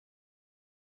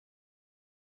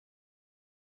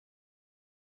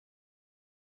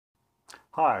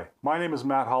Hi, my name is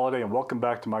Matt Holliday and welcome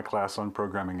back to my class on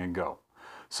programming in Go.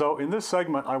 So in this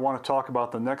segment I want to talk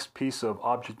about the next piece of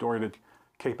object-oriented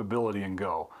capability in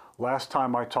Go. Last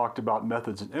time I talked about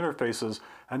methods and interfaces,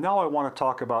 and now I want to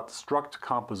talk about struct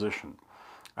composition.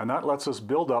 And that lets us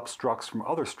build up structs from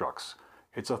other structs.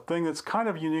 It's a thing that's kind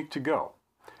of unique to Go.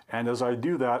 And as I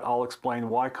do that, I'll explain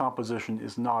why composition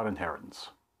is not inheritance.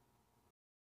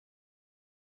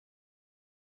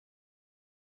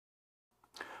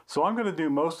 So I'm going to do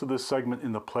most of this segment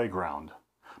in the playground.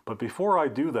 But before I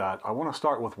do that, I want to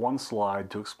start with one slide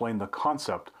to explain the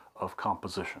concept of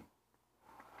composition.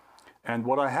 And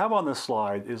what I have on this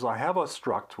slide is I have a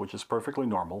struct, which is perfectly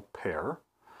normal, pair.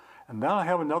 And then I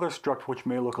have another struct which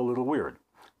may look a little weird,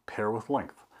 pair with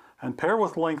length. And pair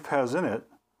with length has in it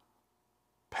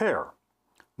pair.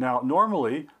 Now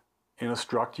normally in a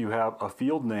struct you have a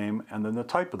field name and then the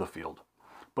type of the field.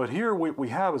 But here what we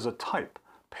have is a type.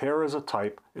 Pair is a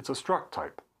type, it's a struct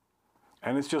type.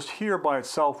 And it's just here by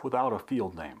itself without a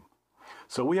field name.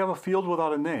 So we have a field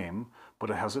without a name, but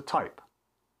it has a type.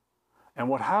 And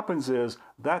what happens is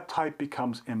that type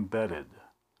becomes embedded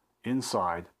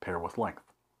inside pair with length.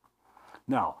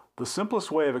 Now, the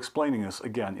simplest way of explaining this,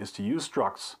 again, is to use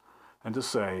structs and to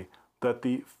say that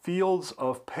the fields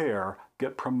of pair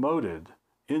get promoted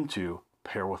into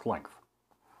pair with length.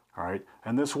 All right?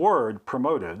 And this word,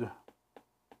 promoted,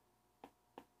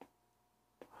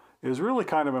 is really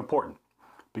kind of important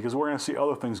because we're going to see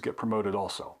other things get promoted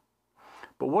also.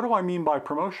 But what do I mean by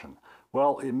promotion?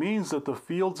 Well, it means that the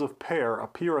fields of pair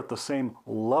appear at the same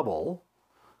level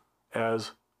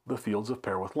as the fields of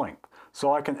pair with length.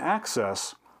 So I can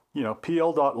access,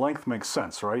 pl.length makes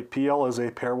sense, right? pl is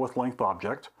a pair with length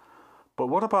object. But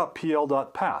what about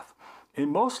pl.path? In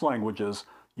most languages,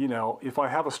 if I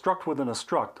have a struct within a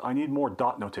struct, I need more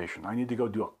dot notation. I need to go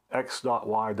do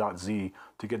x.y.z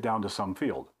to get down to some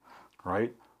field,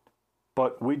 right?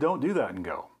 But we don't do that in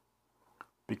Go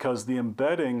because the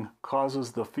embedding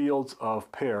causes the fields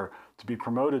of pair to be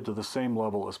promoted to the same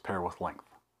level as pair with length.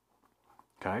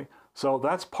 Okay, so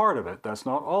that's part of it. That's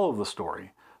not all of the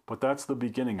story, but that's the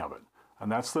beginning of it.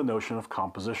 And that's the notion of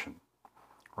composition,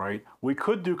 right? We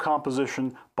could do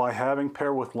composition by having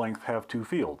pair with length have two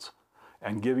fields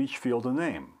and give each field a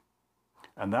name.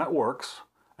 And that works,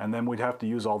 and then we'd have to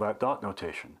use all that dot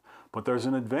notation. But there's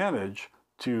an advantage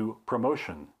to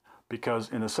promotion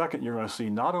because in a second you're going to see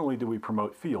not only do we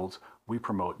promote fields, we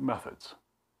promote methods.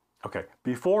 Okay,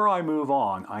 before I move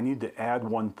on, I need to add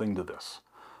one thing to this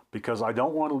because I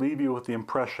don't want to leave you with the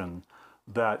impression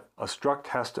that a struct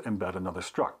has to embed another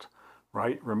struct,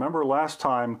 right? Remember last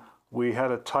time we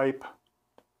had a type,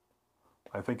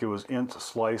 I think it was int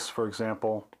slice, for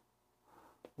example,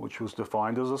 which was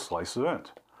defined as a slice of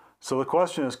int. So the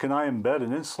question is, can I embed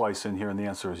an int slice in here? And the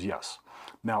answer is yes.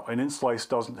 Now, an int slice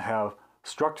doesn't have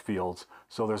struct fields,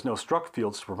 so there's no struct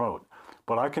fields to promote.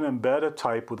 But I can embed a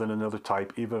type within another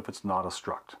type, even if it's not a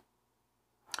struct.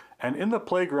 And in the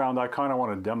playground, I kind of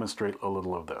want to demonstrate a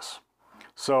little of this.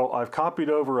 So I've copied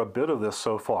over a bit of this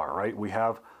so far, right? We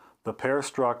have the pair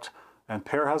struct, and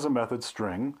pair has a method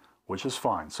string, which is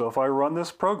fine. So if I run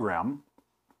this program,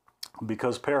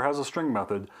 because pair has a string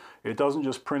method, it doesn't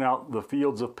just print out the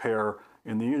fields of pair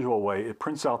in the usual way, it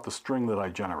prints out the string that I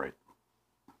generate.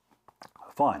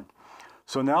 Fine.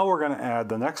 So now we're going to add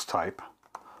the next type,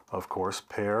 of course,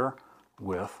 pair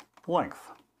with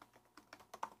length.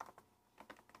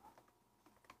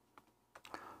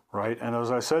 Right, and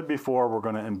as I said before, we're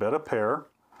going to embed a pair,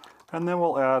 and then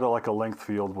we'll add like a length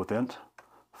field with int.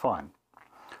 Fine.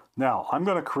 Now, I'm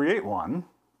going to create one,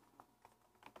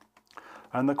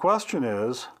 and the question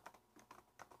is,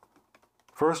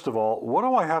 first of all, what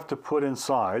do I have to put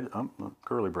inside,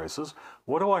 curly braces,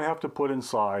 what do I have to put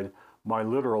inside my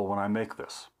literal when I make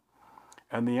this?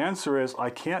 And the answer is I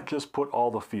can't just put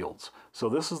all the fields. So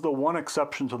this is the one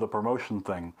exception to the promotion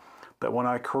thing, that when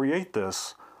I create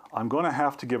this, I'm going to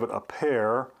have to give it a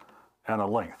pair and a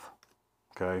length.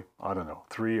 Okay, I don't know,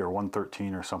 3 or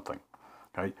 113 or something.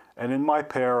 Okay, and in my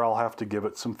pair I'll have to give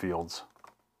it some fields.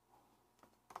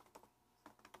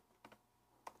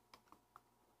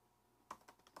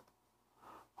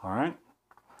 All right,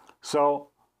 so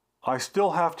I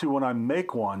still have to, when I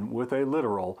make one with a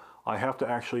literal, I have to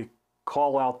actually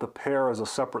call out the pair as a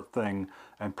separate thing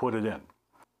and put it in.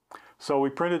 So we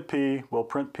printed P, we'll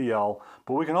print PL,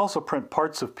 but we can also print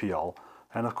parts of PL.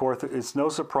 And of course, it's no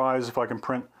surprise if I can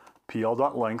print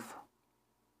PL.length,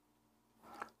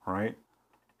 right?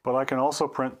 But I can also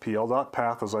print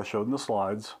PL.path as I showed in the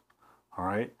slides, all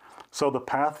right? So the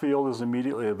path field is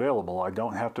immediately available. I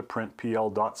don't have to print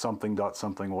PL.something,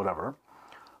 whatever,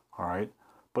 all right?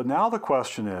 But now the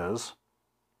question is,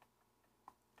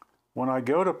 when I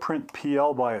go to print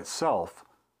PL by itself,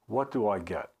 what do I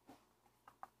get?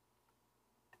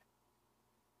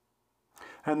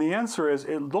 And the answer is,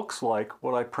 it looks like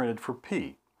what I printed for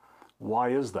P. Why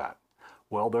is that?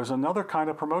 Well, there's another kind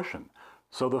of promotion.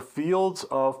 So the fields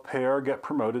of pair get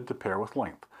promoted to pair with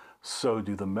length. So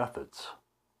do the methods.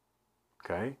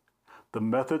 Okay? The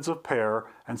methods of pair,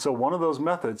 and so one of those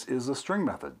methods is the string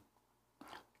method.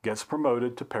 Gets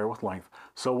promoted to pair with length.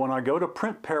 So when I go to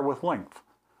print pair with length,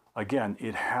 again,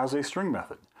 it has a string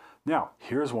method. Now,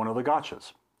 here's one of the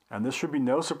gotchas. And this should be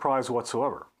no surprise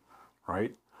whatsoever,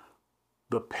 right?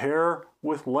 The pair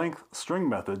with length string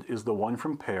method is the one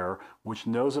from pair which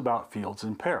knows about fields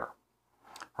in pair,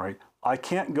 right? I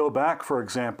can't go back, for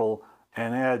example,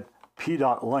 and add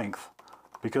p.length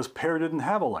because pair didn't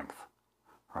have a length,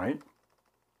 right?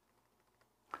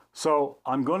 So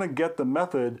I'm going to get the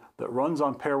method that runs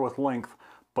on pair with length,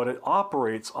 but it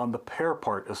operates on the pair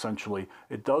part essentially.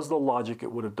 It does the logic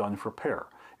it would have done for pair.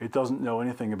 It doesn't know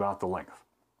anything about the length.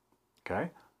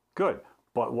 Okay, good.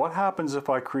 But what happens if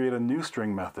I create a new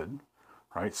string method,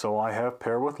 right? So I have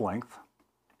pair with length.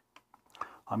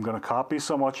 I'm going to copy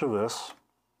so much of this.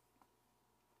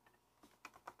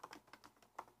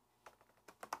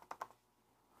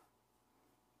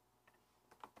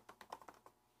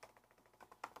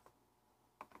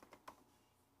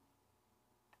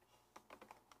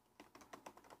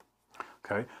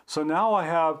 Okay, so now I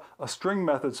have a string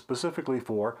method specifically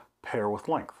for pair with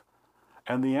length.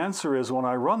 And the answer is, when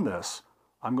I run this,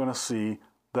 I'm going to see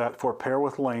that for pair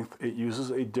with length, it uses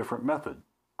a different method.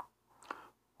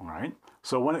 All right,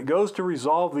 so when it goes to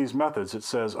resolve these methods, it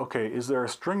says, okay, is there a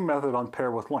string method on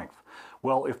pair with length?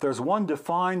 Well, if there's one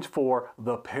defined for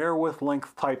the pair with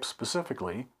length type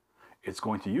specifically, it's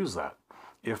going to use that.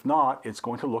 If not, it's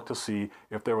going to look to see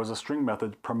if there was a string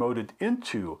method promoted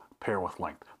into pair with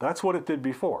length. That's what it did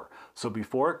before. So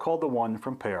before it called the one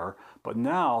from pair, but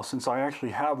now since I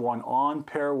actually have one on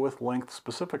pair with length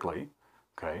specifically,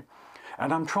 okay,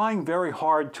 and I'm trying very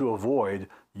hard to avoid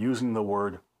using the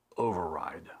word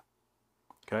override,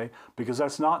 okay, because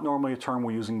that's not normally a term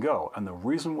we use in Go. And the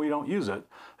reason we don't use it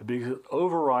is because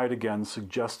override, again,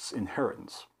 suggests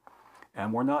inheritance.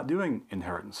 And we're not doing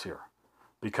inheritance here,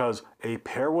 because a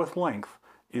pair with length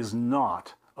is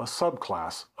not a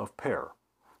subclass of pair.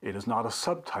 It is not a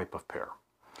subtype of pair.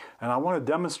 And I want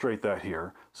to demonstrate that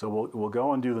here. So we'll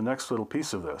go and do the next little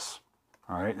piece of this.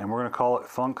 All right, and we're going to call it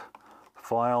func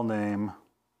file name.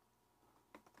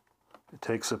 It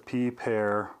takes a p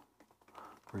pair,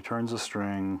 returns a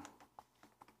string,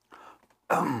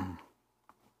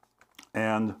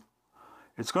 and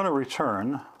it's going to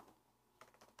return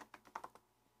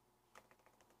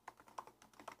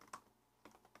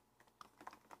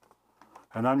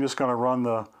and I'm just going to run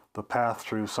the path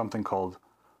through something called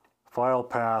file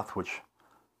path, which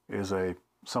is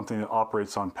something that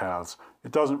operates on paths.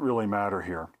 It doesn't really matter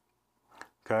here,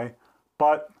 okay?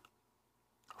 But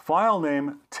file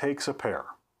name takes a pair,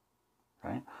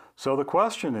 okay? So the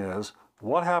question is,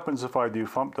 what happens if I do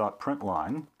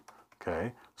func.println?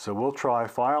 Okay, so we'll try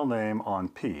file name on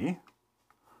P,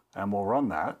 and we'll run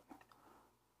that.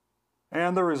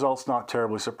 And the result's not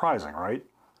terribly surprising, right?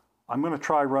 I'm going to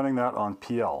try running that on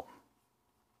PL.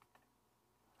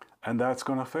 And that's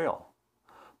going to fail,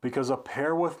 because a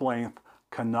pair with length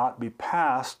cannot be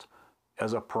passed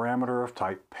as a parameter of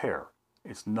type pair.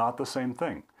 It's not the same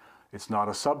thing. It's not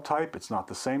a subtype, it's not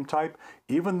the same type,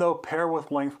 even though pair with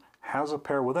length has a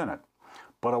pair within it.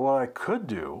 But what I could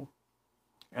do,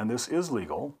 and this is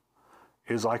legal,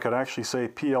 is I could actually say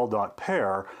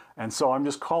pl.pair, and so I'm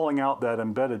just calling out that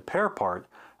embedded pair part,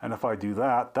 and if I do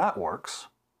that, that works,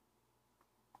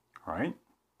 right?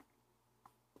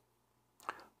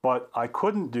 But I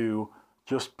couldn't do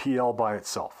just PL by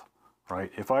itself,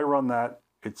 right? If I run that,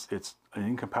 it's an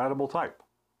incompatible type,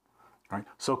 right?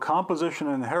 So composition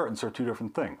and inheritance are two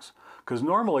different things, because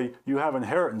normally you have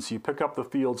inheritance, you pick up the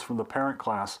fields from the parent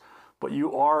class, but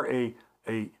you are a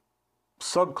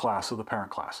subclass of the parent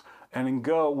class. And in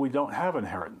Go, we don't have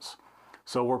inheritance.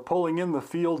 So we're pulling in the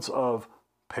fields of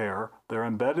pair, they're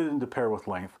embedded into pair with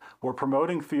length. We're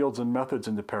promoting fields and methods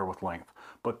into pair with length,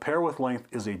 but pair with length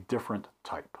is a different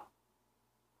type.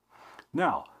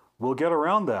 Now, we'll get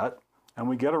around that, and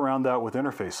we get around that with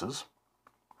interfaces,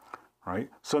 right?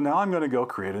 So now I'm going to go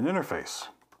create an interface.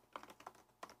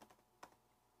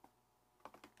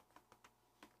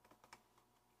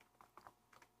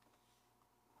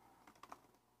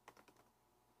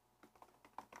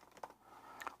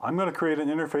 I'm going to create an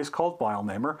interface called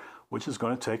FileNamer, which is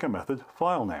going to take a method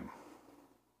FileName.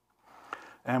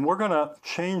 And we're going to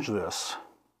change this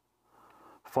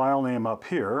FileName up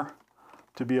here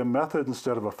to be a method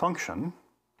instead of a function.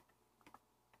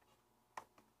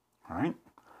 All right?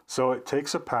 So it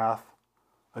takes a path,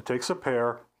 it takes a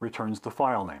pair, returns the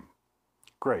file name.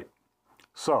 Great.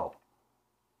 So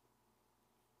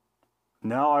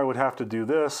now I would have to do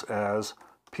this as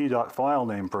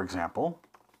p.filename, for example,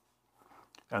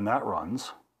 and that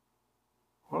runs.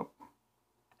 Whoop.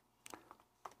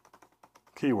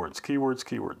 Keywords, keywords,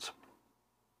 keywords.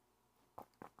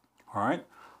 All right,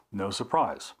 no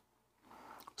surprise.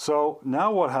 So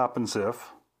now what happens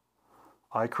if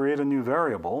I create a new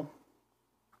variable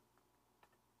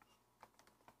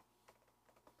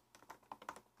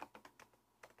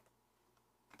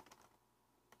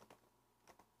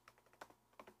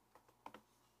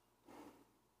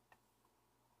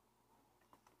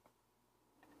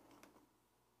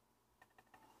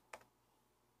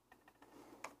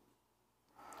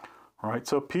All right,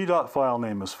 so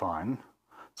p.filename is fine.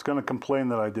 It's going to complain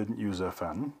that I didn't use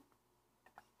fn.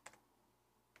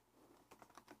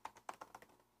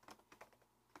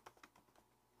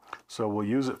 So we'll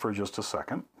use it for just a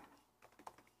second.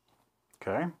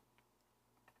 Okay.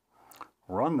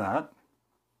 Run that.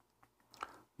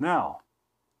 Now,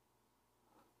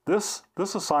 this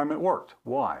assignment worked.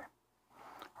 Why?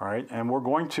 All right, and we're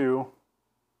going to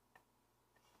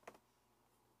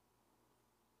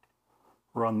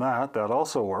run that. That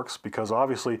also works because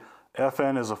obviously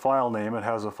fn is a file name. It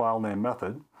has a file name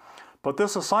method. But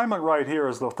this assignment right here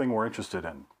is the thing we're interested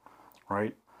in,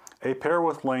 right? A pair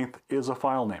with length is a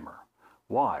file namer.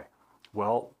 Why?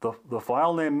 Well, the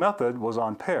file name method was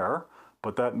on pair,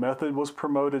 but that method was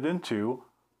promoted into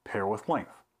pair with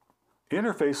length.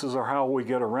 Interfaces are how we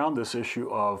get around this issue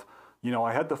of, you know,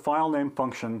 I had the file name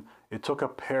function, it took a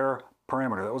pair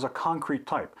parameter. That was a concrete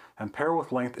type, and pair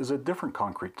with length is a different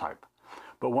concrete type.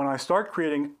 But when I start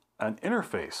creating an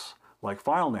interface like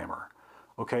FileNamer,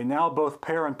 okay, now both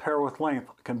pair and pair with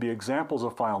length can be examples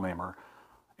of FileNamer.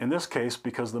 In this case,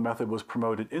 because the method was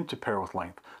promoted into pair with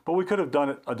length. But we could have done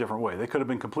it a different way. They could have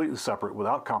been completely separate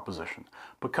without composition.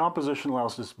 But composition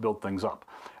allows us to build things up.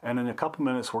 And in a couple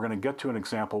minutes, we're going to get to an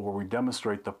example where we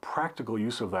demonstrate the practical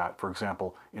use of that, for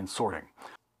example, in sorting.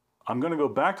 I'm going to go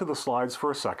back to the slides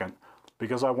for a second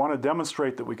because I want to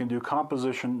demonstrate that we can do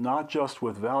composition not just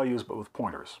with values, but with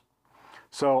pointers.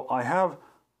 So I have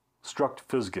struct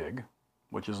physgig,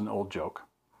 which is an old joke,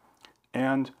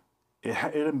 and it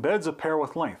embeds a pair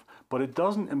with length, but it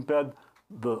doesn't embed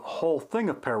the whole thing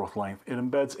of pair with length. It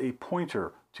embeds a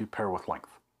pointer to pair with length.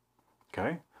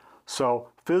 Okay, so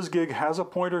physgig has a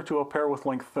pointer to a pair with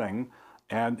length thing,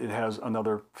 and it has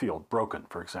another field, broken,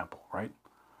 for example, right?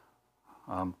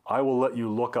 I will let you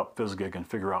look up physgig and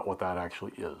figure out what that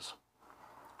actually is.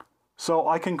 So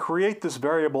I can create this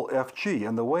variable fg,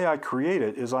 and the way I create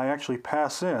it is I actually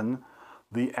pass in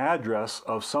the address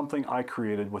of something I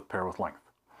created with pair with length.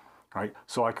 Right?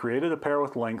 So I created a pair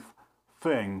with length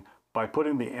thing by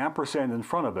putting the ampersand in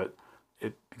front of it.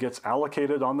 It gets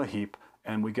allocated on the heap,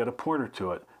 and we get a pointer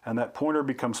to it, and that pointer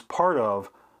becomes part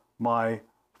of my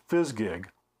physgig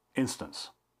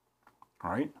instance.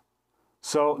 All right?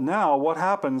 So now what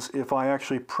happens if I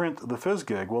actually print the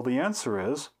physgig? Well, the answer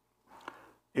is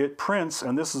it prints,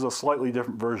 and this is a slightly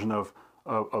different version of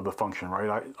the function,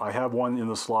 right? I have one in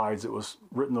the slides. It was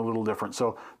written a little different.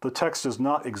 So the text is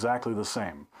not exactly the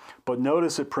same. But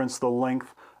notice it prints the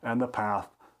length and the path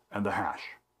and the hash.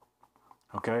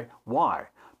 Okay? Why?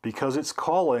 Because it's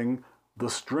calling the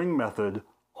string method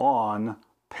on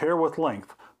pair with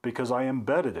length because I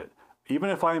embedded it.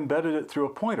 Even if I embedded it through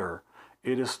a pointer,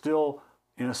 it is still,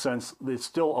 in a sense, it's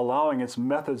still allowing its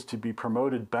methods to be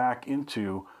promoted back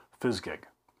into physgig.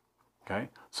 Okay,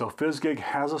 so physgig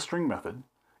has a string method.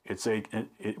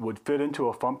 It would fit into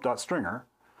a func.stringer,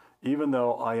 even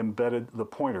though I embedded the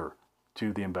pointer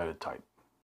to the embedded type.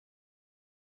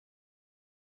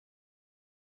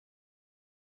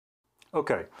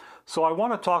 Okay, so I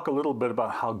want to talk a little bit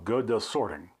about how Go does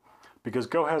sorting, because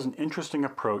Go has an interesting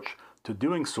approach to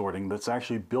doing sorting that's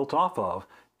actually built off of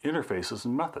interfaces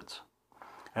and methods.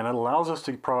 And it allows us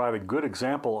to provide a good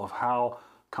example of how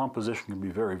composition can be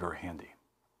very, very handy.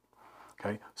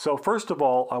 Okay, so first of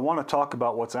all, I want to talk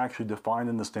about what's actually defined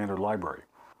in the standard library.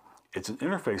 It's an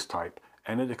interface type,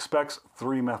 and it expects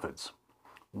three methods.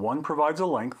 One provides a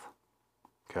length,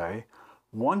 okay?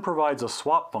 One provides a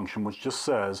swap function, which just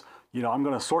says, you know, I'm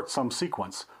going to sort some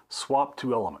sequence, swap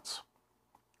two elements,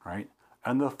 right?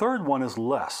 And the third one is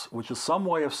less, which is some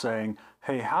way of saying,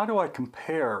 hey, how do I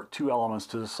compare two elements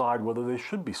to decide whether they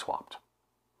should be swapped,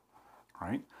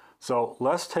 right? So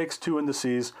less takes two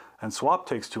indices and swap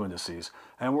takes two indices,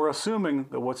 and we're assuming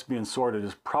that what's being sorted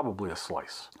is probably a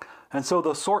slice. And so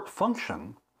the sort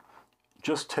function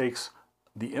just takes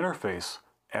the interface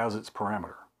as its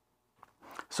parameter.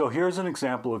 So here's an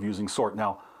example of using sort.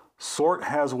 Now, Sort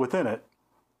has within it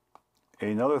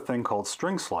another thing called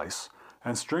string slice,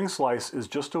 and string slice is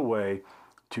just a way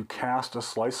to cast a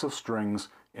slice of strings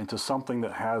into something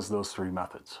that has those three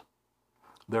methods.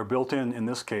 They're built in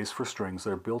this case for strings,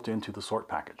 they're built into the sort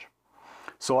package.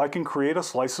 So I can create a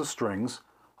slice of strings.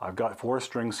 I've got 4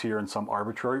 strings here in some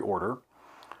arbitrary order,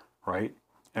 right?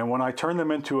 And when I turn them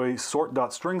into a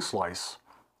sort.string slice,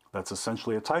 that's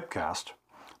essentially a typecast,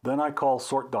 then I call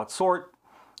sort.sort,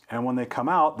 and when they come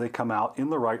out in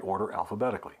the right order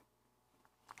alphabetically.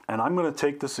 And I'm going to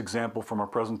take this example from a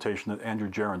presentation that Andrew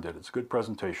Jaron did. It's a good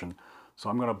presentation, so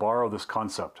I'm going to borrow this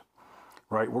concept,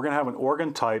 right? We're going to have an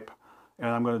organ type,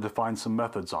 and I'm going to define some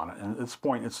methods on it. And at this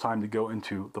point, it's time to go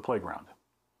into the playground.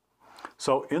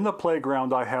 So in the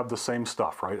playground, I have the same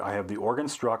stuff, right? I have the organ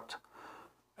struct,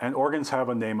 and organs have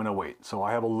a name and a weight. So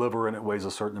I have a liver, and it weighs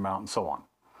a certain amount, and so on,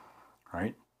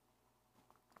 right?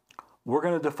 We're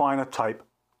going to define a type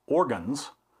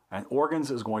organs, and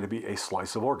organs is going to be a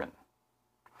slice of organ.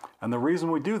 And the reason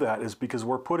we do that is because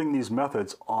we're putting these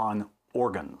methods on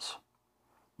organs,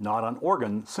 not on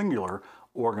organ, singular,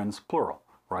 organs, plural,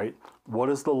 right? What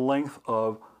is the length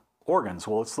of organs?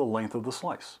 Well, it's the length of the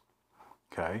slice,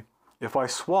 okay? If I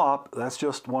swap, that's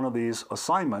just one of these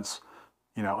assignments,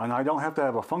 you know, and I don't have to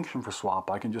have a function for swap.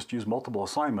 I can just use multiple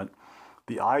assignment.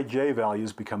 The ij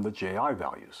values become the ji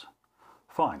values.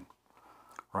 Fine,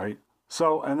 right?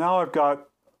 So, and now I've got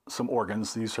some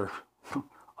organs. These are,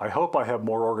 I hope I have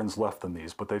more organs left than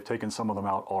these, but they've taken some of them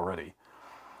out already.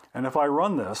 And if I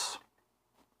run this,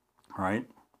 right,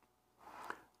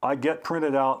 I get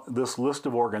printed out this list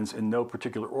of organs in no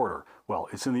particular order. Well,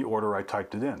 it's in the order I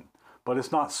typed it in, but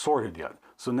it's not sorted yet.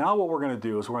 So now what we're going to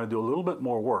do is we're going to do a little bit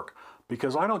more work,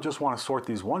 because I don't just want to sort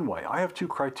these one way. I have 2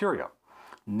 criteria,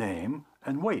 name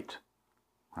and weight,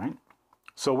 right?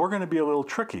 So we're going to be a little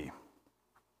tricky.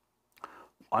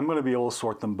 I'm going to be able to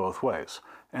sort them both ways.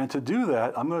 And to do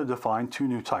that, I'm going to define 2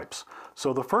 new types.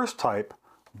 So the first type,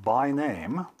 by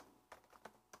name,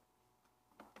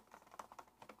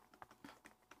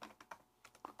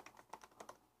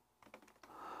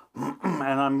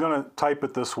 and I'm going to type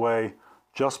it this way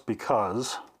just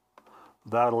because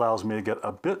that allows me to get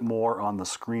a bit more on the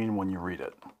screen when you read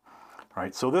it. All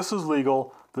right, so this is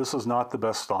legal. This is not the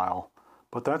best style,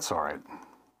 but that's all right.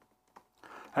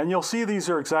 And you'll see these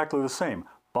are exactly the same,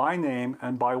 by name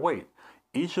and by weight.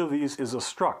 Each of these is a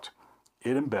struct.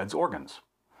 It embeds organs.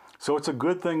 So it's a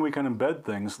good thing we can embed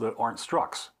things that aren't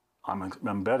structs. I'm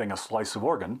embedding a slice of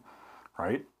organ,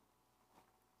 right?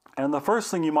 And the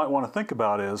first thing you might want to think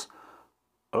about is,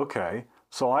 okay,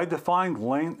 so I defined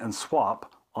length and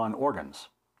swap on organs.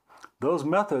 Those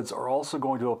methods are also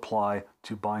going to apply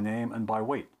to by name and by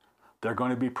weight. They're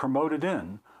going to be promoted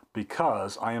in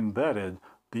because I embedded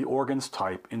the organs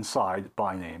type inside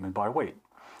by name and by weight.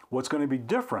 What's going to be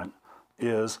different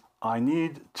is I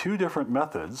need 2 different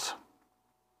methods,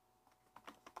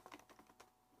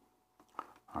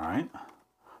 all right,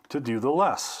 to do the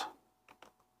less.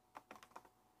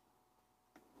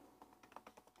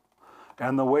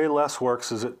 And the way less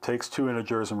works is it takes 2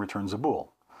 integers and returns a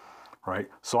bool, right?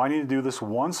 So I need to do this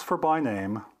once for by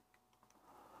name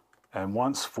and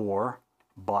once for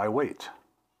by weight.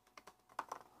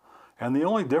 And the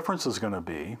only difference is going to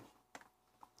be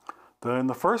that in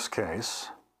the first case,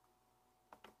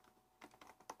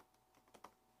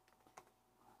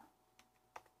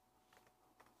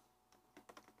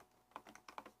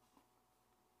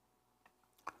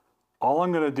 all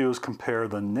I'm going to do is compare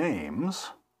the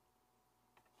names,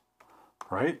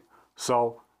 right?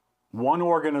 So one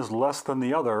organ is less than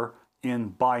the other in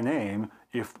by name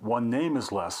if one name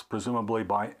is less, presumably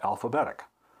by alphabetic,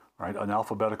 right? An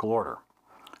alphabetical order.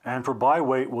 And for by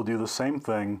weight, we'll do the same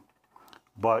thing,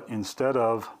 but instead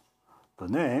of the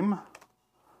name,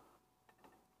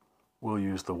 we'll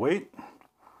use the weight,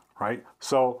 right?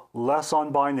 So less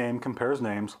on by name compares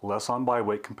names, less on by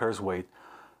weight compares weight.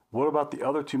 What about the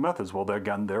other 2 methods? Well,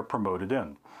 again, they're promoted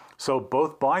in. So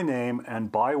both by name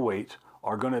and by weight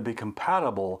are going to be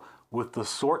compatible with the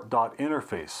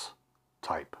sort.interface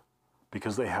type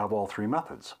because they have all 3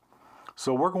 methods.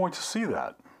 So we're going to see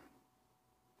that.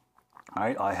 All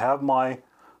right, I have my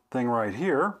thing right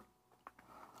here,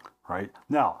 right?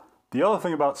 Now, the other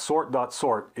thing about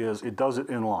sort.sort is it does it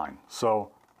in line.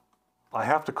 So I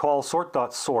have to call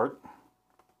sort.sort,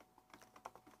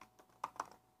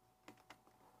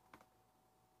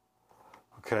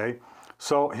 okay?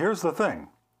 So here's the thing.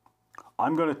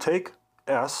 I'm going to take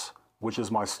S, which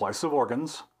is my slice of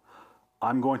organs.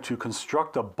 I'm going to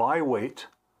construct a by weight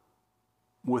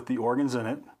with the organs in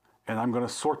it, and I'm going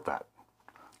to sort that.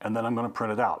 And then I'm going to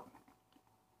print it out.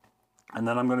 And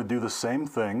then I'm going to do the same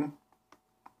thing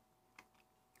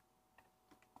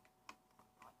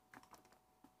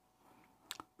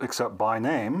except by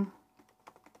name,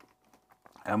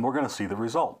 and we're going to see the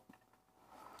result.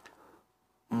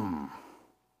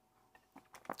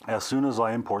 As soon as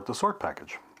I import the sort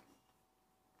package.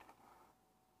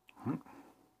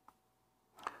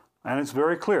 And it's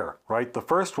very clear, right? The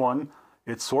first one,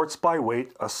 it sorts by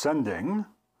weight ascending,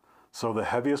 so the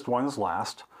heaviest one is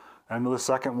last. And the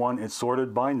second one, it's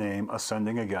sorted by name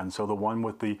ascending again, so the one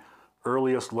with the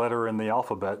earliest letter in the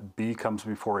alphabet, B comes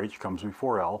before H comes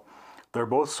before L. They're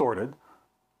both sorted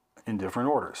in different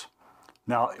orders.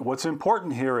 Now, what's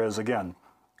important here is, again,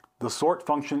 the sort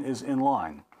function is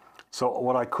inline. So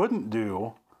what I couldn't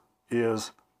do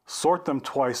is sort them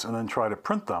twice and then try to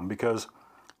print them, because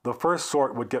the first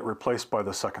sort would get replaced by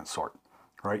the second sort,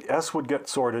 right? S would get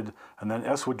sorted, and then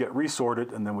S would get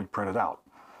resorted, and then we'd print it out.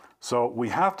 So we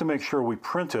have to make sure we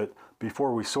print it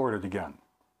before we sort it again.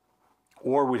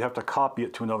 Or we'd have to copy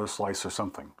it to another slice or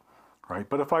something, right?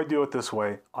 But if I do it this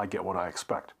way, I get what I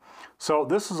expect. So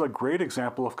this is a great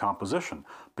example of composition,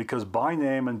 because by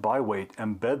name and by weight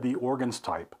embed the organs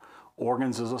type.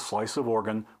 Organs is a slice of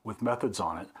organ with methods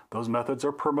on it. Those methods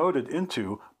are promoted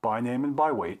into by name and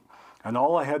by weight, and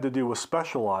all I had to do was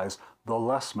specialize the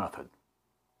less method.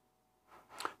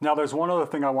 Now there's one other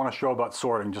thing I want to show about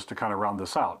sorting, just to kind of round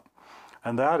this out,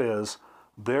 and that is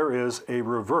there is a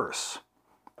reverse.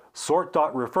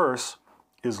 Sort.reverse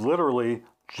is literally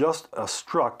just a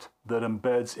struct that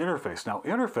embeds interface. Now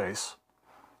interface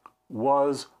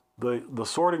was the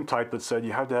sorting type that said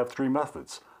you had to have three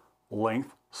methods: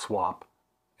 length, swap,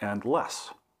 and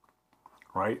less,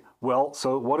 right? Well,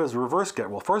 so what does reverse get?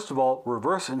 Well, first of all,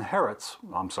 reverse inherits,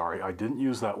 I'm sorry, I didn't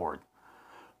use that word.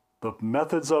 The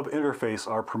methods of interface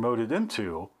are promoted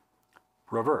into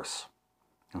reverse,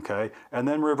 okay? And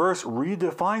then reverse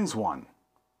redefines one,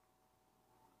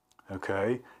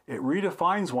 okay? It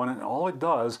redefines one, and all it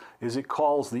does is it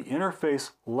calls the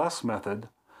interface less method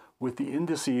with the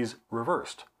indices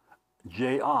reversed,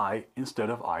 ji instead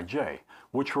of ij,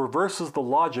 which reverses the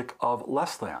logic of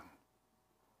less than,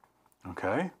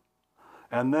 okay?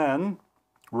 And then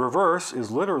reverse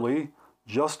is literally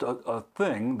just a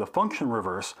thing, the function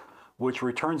reverse, which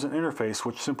returns an interface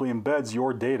which simply embeds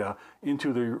your data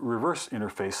into the reverse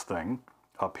interface thing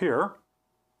up here,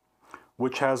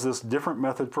 which has this different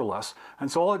method for less.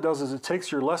 And so all it does is it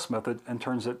takes your less method and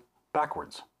turns it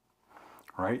backwards,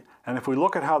 right? And if we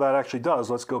look at how that actually does,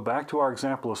 let's go back to our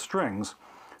example of strings.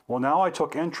 Well, now I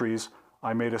took entries,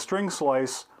 I made a string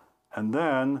slice, and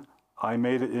then I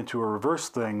made it into a reverse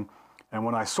thing, and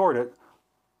when I sort it,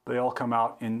 they all come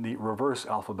out in the reverse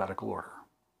alphabetical order,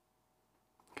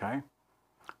 okay?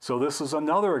 So this is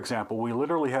another example. We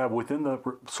literally have within the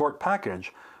sort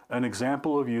package an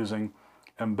example of using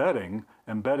embedding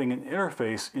an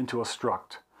interface into a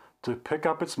struct to pick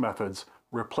up its methods,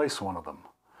 replace one of them.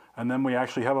 And then we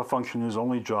actually have a function whose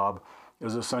only job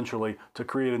is essentially to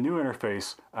create a new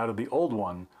interface out of the old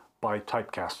one by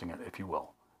typecasting it, if you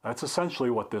will. That's essentially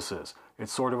what this is.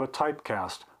 It's sort of a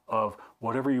typecast of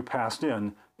whatever you passed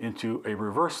in into a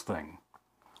reverse thing,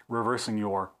 reversing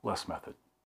your less method.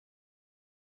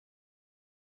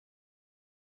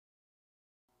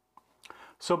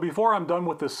 So before I'm done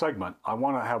with this segment, I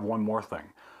want to have one more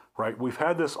thing, right? We've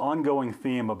had this ongoing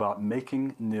theme about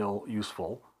making nil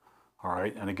useful, all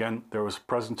right? And again, there was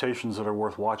presentations that are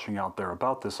worth watching out there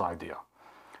about this idea.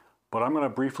 But I'm going to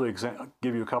briefly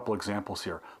give you a couple examples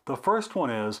here. The first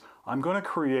one is I'm going to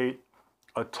create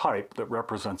a type that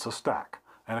represents a stack.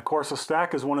 And of course, a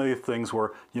stack is one of the things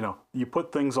where, you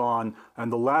put things on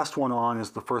and the last one on is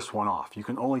the first one off. You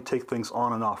can only take things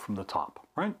on and off from the top,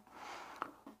 right?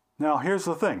 Now, here's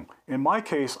the thing. In my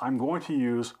case, I'm going to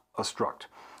use a struct.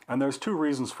 And there's two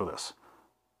reasons for this.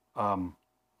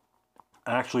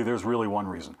 Actually, there's really one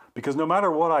reason. Because no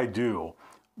matter what I do,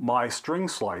 my string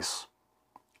slice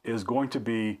is going to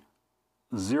be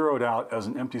zeroed out as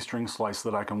an empty string slice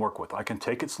that I can work with. I can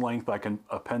take its length, I can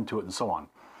append to it, and so on.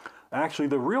 Actually,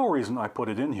 the real reason I put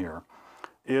it in here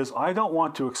is I don't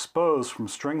want to expose from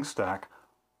string stack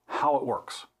how it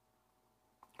works,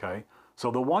 okay? So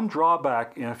the one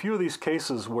drawback in a few of these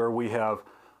cases where we have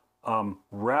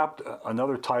wrapped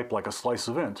another type like a slice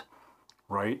of int,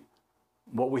 right?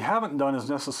 What we haven't done is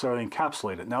necessarily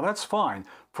encapsulate it. Now that's fine.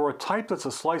 For a type that's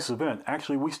a slice of int,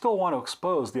 actually we still want to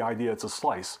expose the idea it's a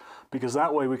slice, because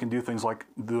that way we can do things like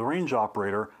the range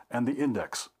operator and the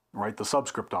index, right? The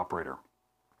subscript operator.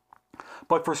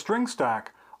 But for string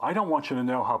stack, I don't want you to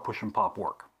know how push and pop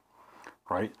work,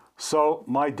 right? So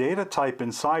my data type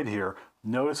inside here,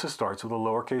 notice it starts with a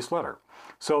lowercase letter.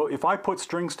 So if I put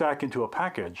string stack into a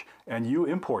package and you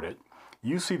import it,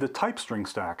 you see the type string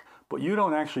stack, but you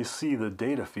don't actually see the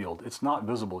data field. It's not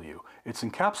visible to you. It's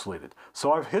encapsulated.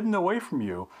 So I've hidden away from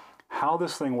you how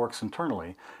this thing works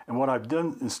internally. And what I've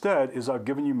done instead is I've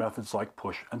given you methods like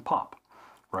push and pop,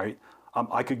 right?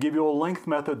 I could give you a length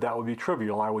method. That would be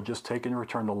trivial. I would just take and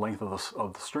return the length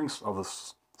of the strings of the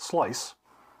slice,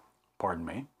 pardon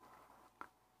me.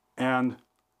 And,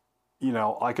 you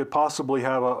know, I could possibly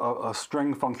have a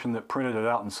string function that printed it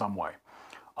out in some way.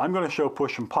 I'm going to show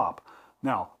push and pop.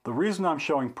 Now, the reason I'm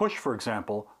showing push, for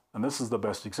example, and this is the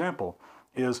best example,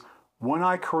 is when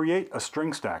I create a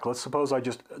string stack, let's suppose I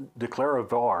just declare a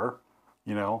var,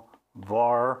 you know,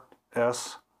 var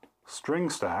s string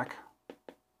stack,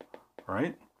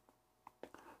 right?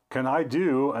 Can I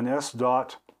do an s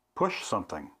dot push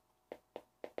something?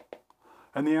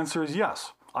 And the answer is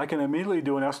yes. I can immediately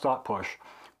do an s dot push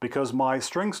because my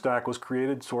string stack was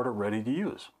created sort of ready to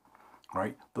use,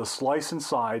 right? The slice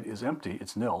inside is empty,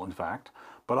 it's nil in fact,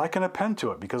 but I can append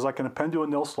to it because I can append to a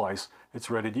nil slice, it's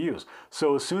ready to use.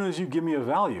 So as soon as you give me a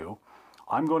value,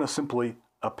 I'm going to simply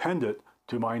append it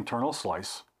to my internal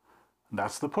slice.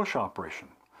 That's the push operation.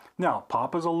 Now,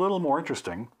 pop is a little more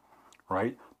interesting,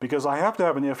 right? Because I have to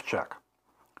have an if check.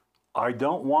 I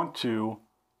don't want to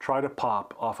try to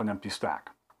pop off an empty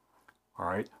stack, all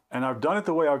right? And I've done it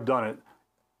the way I've done it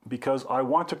because I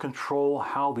want to control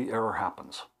how the error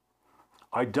happens.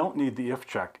 I don't need the if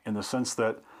check in the sense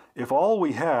that if all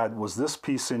we had was this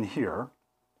piece in here,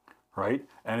 right,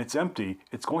 and it's empty,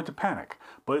 it's going to panic.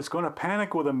 But it's going to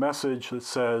panic with a message that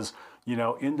says, you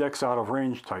know, index out of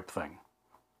range type thing,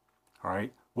 all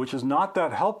right, which is not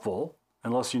that helpful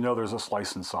unless you know there's a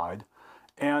slice inside.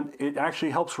 And it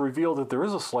actually helps reveal that there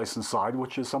is a slice inside,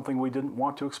 which is something we didn't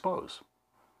want to expose,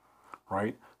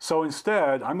 right? So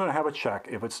instead, I'm going to have a check.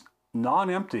 If it's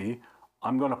non-empty,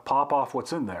 I'm going to pop off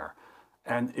what's in there.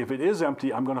 And if it is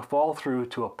empty, I'm going to fall through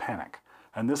to a panic.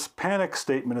 And this panic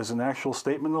statement is an actual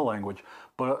statement in the language,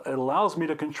 but it allows me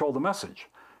to control the message.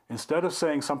 Instead of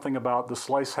saying something about the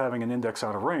slice having an index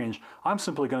out of range, I'm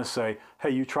simply going to say,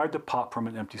 hey, you tried to pop from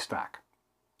an empty stack.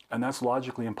 And that's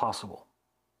logically impossible.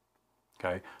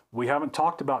 Okay? We haven't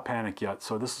talked about panic yet,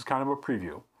 so this is kind of a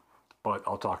preview, but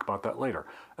I'll talk about that later.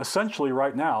 Essentially,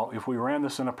 right now, if we ran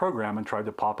this in a program and tried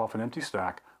to pop off an empty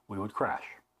stack, we would crash.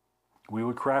 We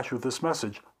would crash with this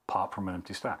message, pop from an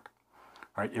empty stack.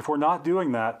 All right? If we're not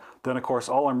doing that, then of course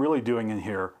all I'm really doing in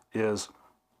here is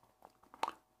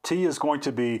t is going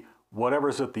to be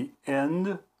whatever's at the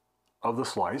end of the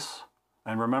slice.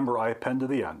 And remember, I append to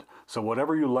the end. So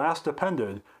whatever you last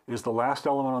appended is the last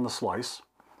element on the slice.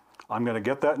 I'm going to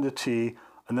get that into t,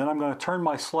 and then I'm going to turn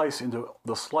my slice into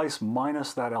the slice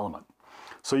minus that element.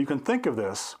 So you can think of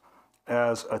this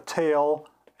as a tail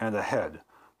and a head.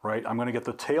 Right? I'm going to get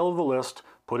the tail of the list,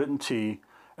 put it in t,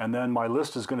 and then my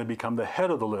list is going to become the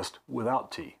head of the list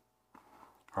without t.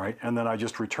 All right? And then I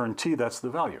just return t, that's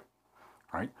the value.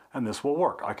 Right? And this will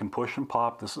work. I can push and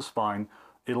pop, this is fine.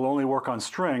 It'll only work on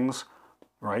strings,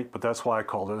 right? But that's why I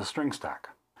called it a string stack.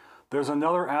 There's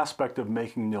another aspect of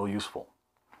making nil useful.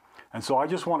 And so I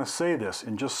just want to say this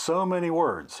in just so many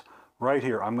words right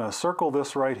here. I'm going to circle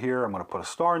this right here. I'm going to put a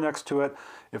star next to it.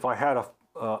 If I had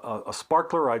a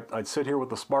sparkler, I'd sit here with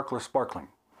the sparkler sparkling,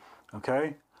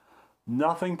 okay?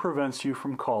 Nothing prevents you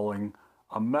from calling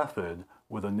a method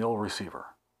with a nil receiver,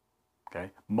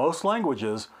 okay? Most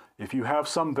languages, if you have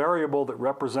some variable that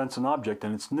represents an object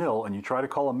and it's nil and you try to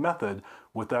call a method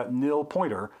with that nil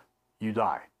pointer, you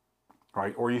die,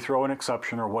 right? Or you throw an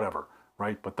exception or whatever,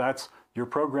 right? But that's, your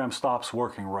program stops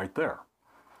working right there.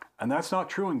 And that's not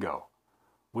true in Go.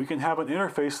 We can have an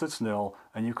interface that's nil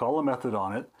and you call a method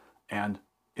on it, and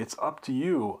it's up to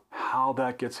you how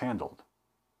that gets handled.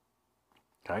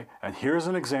 Okay? And here's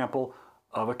an example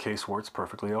of a case where it's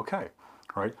perfectly okay.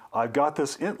 Right? I've got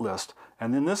this int list,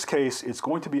 and in this case, it's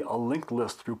going to be a linked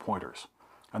list through pointers.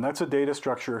 And that's a data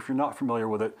structure. If you're not familiar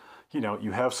with it, you know,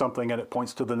 you have something and it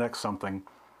points to the next something,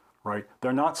 right?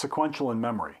 They're not sequential in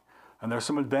memory. And there's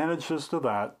some advantages to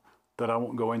that that I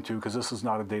won't go into because this is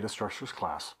not a data structures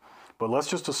class. But let's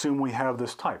just assume we have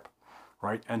this type.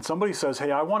 Right? And somebody says,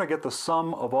 hey, I want to get the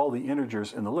sum of all the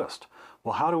integers in the list.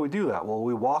 Well, how do we do that? Well,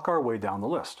 we walk our way down the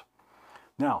list.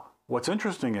 Now, what's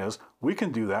interesting is we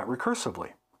can do that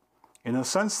recursively in the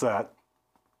sense that,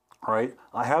 right,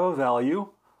 I have a value,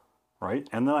 right,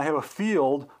 and then I have a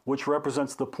field which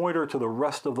represents the pointer to the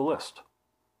rest of the list.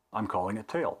 I'm calling it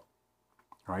tail,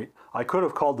 right? I could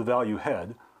have called the value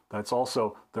head. That's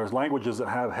also, there's languages that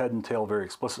have head and tail very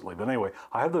explicitly. But anyway,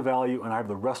 I have the value and I have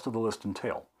the rest of the list in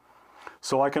tail.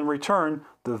 So I can return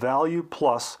the value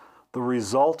plus the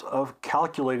result of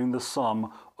calculating the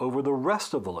sum over the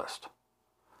rest of the list,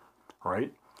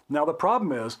 right? Now the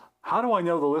problem is, how do I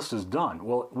know the list is done?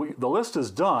 Well, the list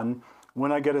is done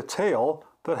when I get a tail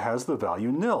that has the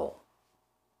value nil,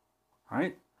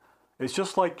 right? It's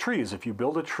just like trees. If you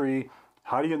build a tree,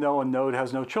 how do you know a node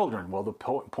has no children? Well, the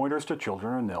pointers to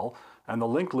children are nil, and the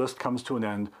linked list comes to an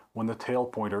end when the tail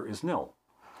pointer is nil.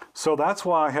 So that's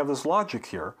why I have this logic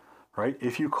here, right?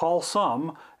 If you call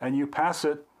sum and you pass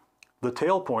it the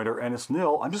tail pointer and it's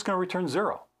nil, I'm just going to return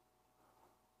 0.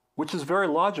 Which is very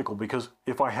logical, because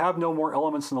if I have no more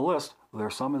elements in the list, their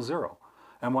sum is 0.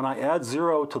 And when I add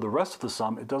 0 to the rest of the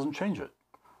sum, it doesn't change it.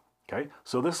 Okay?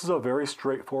 So this is a very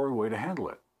straightforward way to handle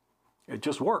it. It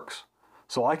just works.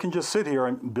 So I can just sit here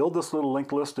and build this little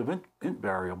linked list of int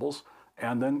variables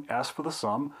and then ask for the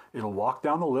sum. It'll walk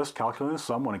down the list, calculate the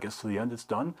sum. When it gets to the end, it's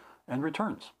done and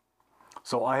returns.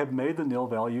 So I have made the nil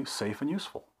value safe and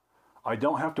useful. I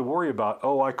don't have to worry about,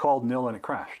 oh, I called nil and it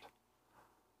crashed.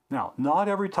 Now, not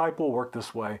every type will work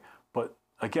this way, but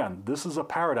again, this is a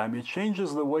paradigm. It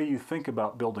changes the way you think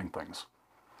about building things,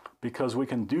 because we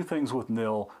can do things with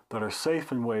nil that are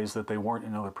safe in ways that they weren't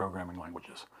in other programming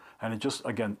languages. And it just,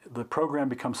 again, the program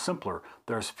becomes simpler.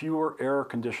 There's fewer error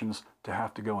conditions to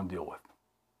have to go and deal with.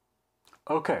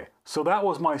 Okay, so that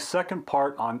was my second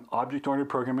part on object-oriented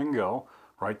programming in Go,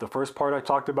 right? The first part I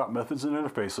talked about methods and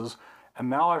interfaces, and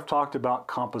now I've talked about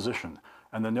composition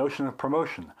and the notion of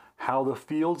promotion, how the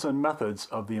fields and methods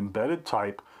of the embedded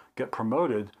type get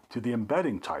promoted to the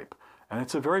embedding type. And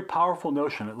it's a very powerful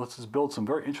notion. It lets us build some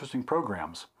very interesting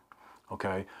programs,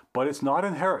 okay? But it's not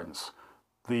inheritance.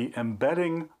 The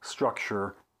embedding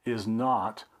structure is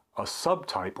not a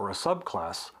subtype or a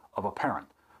subclass of a parent,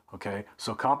 okay?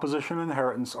 So composition and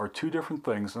inheritance are two different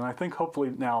things, and I think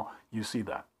hopefully now you see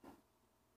that.